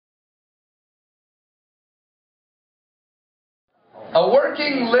A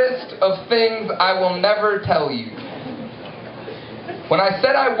working list of things I will never tell you. When I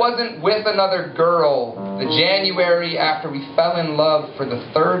said I wasn't with another girl the January after we fell in love for the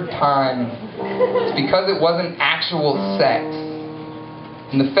third time, it's because it wasn't actual sex.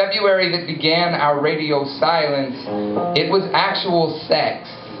 In the February that began our radio silence, it was actual sex.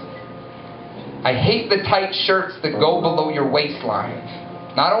 I hate the tight shirts that go below your waistline.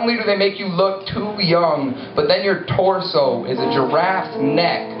 Not only do they make you look too young, but then your torso is a giraffe's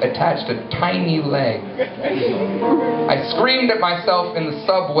neck attached to tiny legs. I screamed at myself in the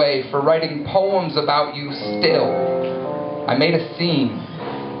subway for writing poems about you still. I made a scene.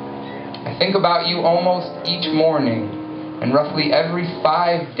 I think about you almost each morning, and roughly every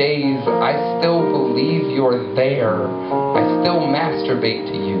 5 days I still believe you're there. I still masturbate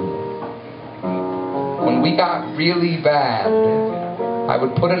to you. When we got really bad, I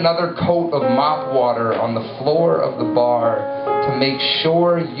would put another coat of mop water on the floor of the bar to make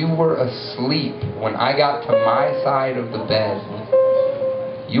sure you were asleep when I got to my side of the bed.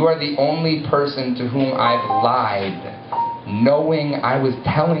 You are the only person to whom I've lied, knowing I was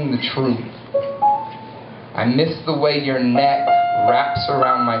telling the truth. I miss the way your neck wraps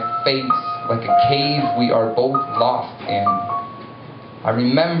around my face like a cave we are both lost in. I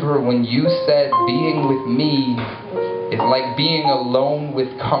remember when you said being with me is like being alone with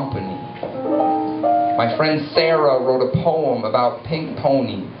company. My friend Sarah wrote a poem about pink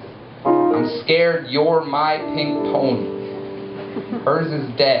ponies. I'm scared you're my pink pony. Hers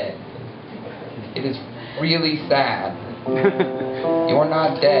is dead. It is really sad. You're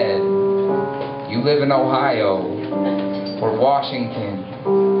not dead. You live in Ohio, or Washington,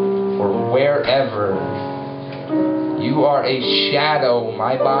 or wherever. You are a shadow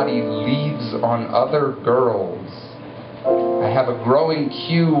my body leaves on other girls. I have a growing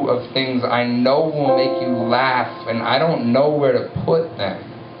queue of things I know will make you laugh, and I don't know where to put them.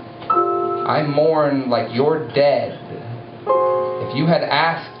 I mourn like you're dead. If you had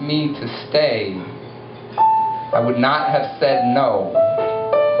asked me to stay, I would not have said no.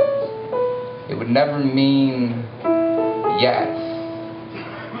 It would never mean yes.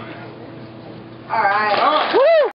 All right.